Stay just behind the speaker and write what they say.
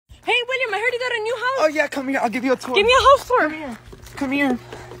got a new house. Oh yeah, come here. I'll give you a tour. Give me a house tour. Come here.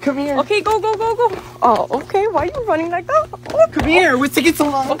 Come here. Okay, go. Oh, okay. Why are you running like that? Oh, Come here. What's taking so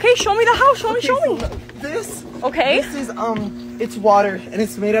long? Okay, show me the house. Show me. This. Okay. This is it's water and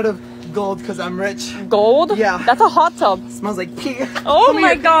it's made out of gold because I'm rich. Gold? Yeah. That's a hot tub. Smells like pee. Oh Come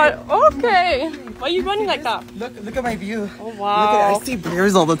my here. god. Okay. Why are you running like that? Look at my view. Oh Look wow. at I see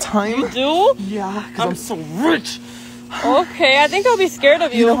bears all the time. Do? Yeah, because I'm so rich. Okay, I think I'll be scared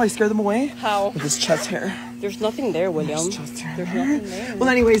of You you. know how I scare them away? How? With this chest hair. There's nothing there, William. This chest hair. There's nothing there. Well,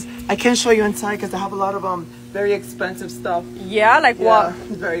 anyways, I can't show you inside because I have a lot of very expensive stuff. Yeah, like what?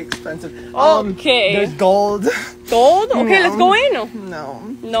 It's very expensive. Okay. There's gold. Gold? Okay, No. let's go in. No,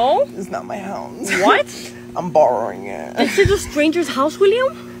 No? it's not my house. What? I'm borrowing it. This is a stranger's house, William?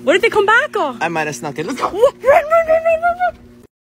 What did they come back? I might have snuck it. Let's go. Run!